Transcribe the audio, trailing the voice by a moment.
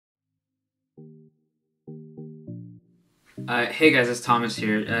Hey guys, it's Thomas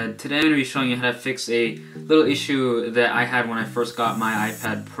here. Today I'm going to be showing you how to fix a little issue that I had when I first got my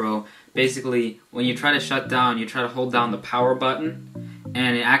iPad Pro. Basically, when you try to shut down, you try to hold down the power button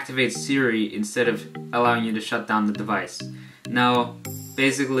and it activates Siri instead of allowing you to shut down the device. Now,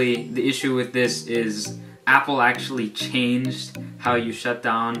 basically the issue with this is Apple actually changed how you shut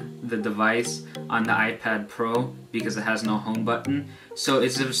down the device on the iPad Pro because it has no home button. So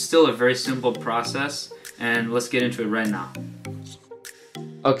it's still a very simple process, and let's get into it right now.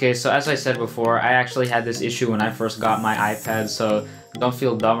 Okay, so as I said before, I actually had this issue when I first got my iPad, so don't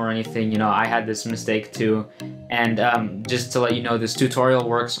feel dumb or anything, you know, I had this mistake too. And just to let you know, this tutorial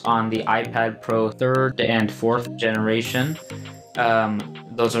works on the iPad Pro 3rd and 4th generation.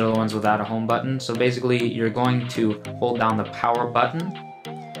 Those are the ones without a home button. So basically, you're going to hold down the power button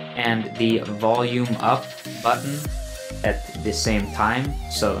and the volume up button at the same time.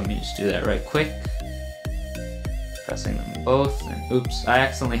 So let me just do that right quick. Pressing them both, and oops, I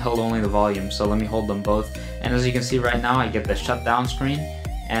accidentally held only the volume, so let me hold them both. And as you can see right now, I get the shutdown screen,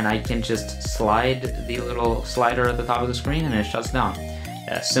 and I can just slide the little slider at the top of the screen and it shuts down.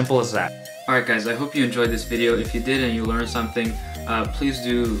 As simple as that. Alright guys, I hope you enjoyed this video. If you did and you learned something, please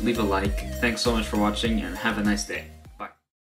do leave a like. Thanks so much for watching and have a nice day.